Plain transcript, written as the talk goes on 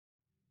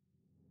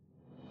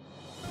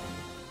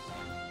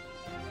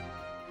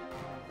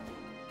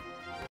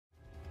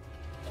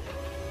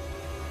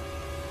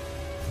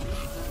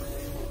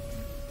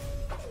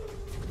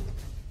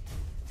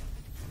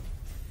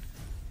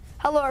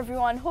Hello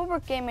everyone,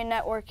 Holbrook Gaming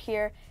Network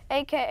here,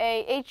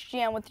 aka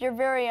HGN, with your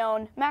very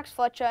own Max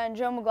Fletcher and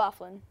Joe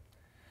McLaughlin.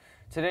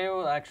 Today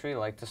we'll actually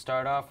like to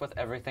start off with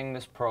everything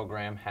this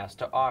program has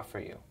to offer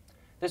you.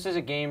 This is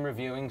a game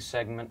reviewing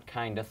segment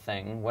kind of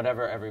thing,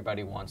 whatever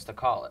everybody wants to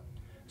call it.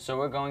 So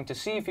we're going to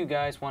see if you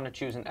guys want to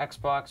choose an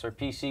Xbox or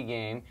PC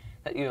game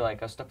that you'd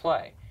like us to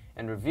play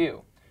and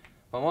review.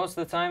 But most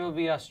of the time it'll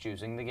be us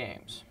choosing the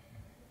games.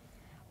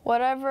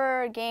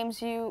 Whatever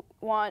games you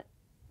want,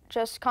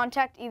 just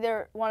contact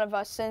either one of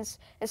us, since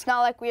it's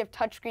not like we have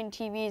touchscreen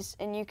TVs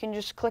and you can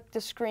just click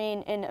the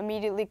screen and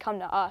immediately come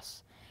to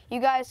us.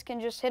 You guys can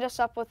just hit us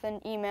up with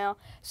an email,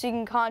 so you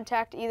can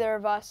contact either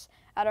of us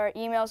at our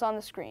emails on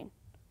the screen.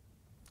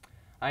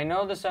 I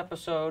know this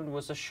episode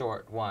was a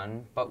short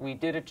one, but we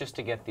did it just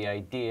to get the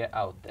idea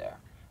out there.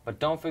 But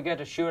don't forget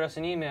to shoot us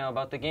an email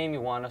about the game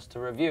you want us to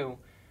review.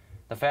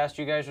 The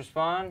faster you guys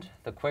respond,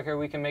 the quicker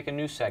we can make a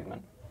new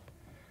segment.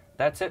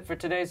 That's it for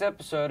today's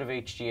episode of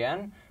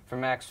HGN. For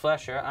Max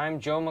Fletcher,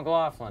 I'm Joe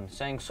McLaughlin,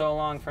 saying so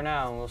long for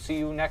now, and we'll see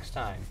you next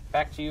time.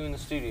 Back to you in the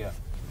studio.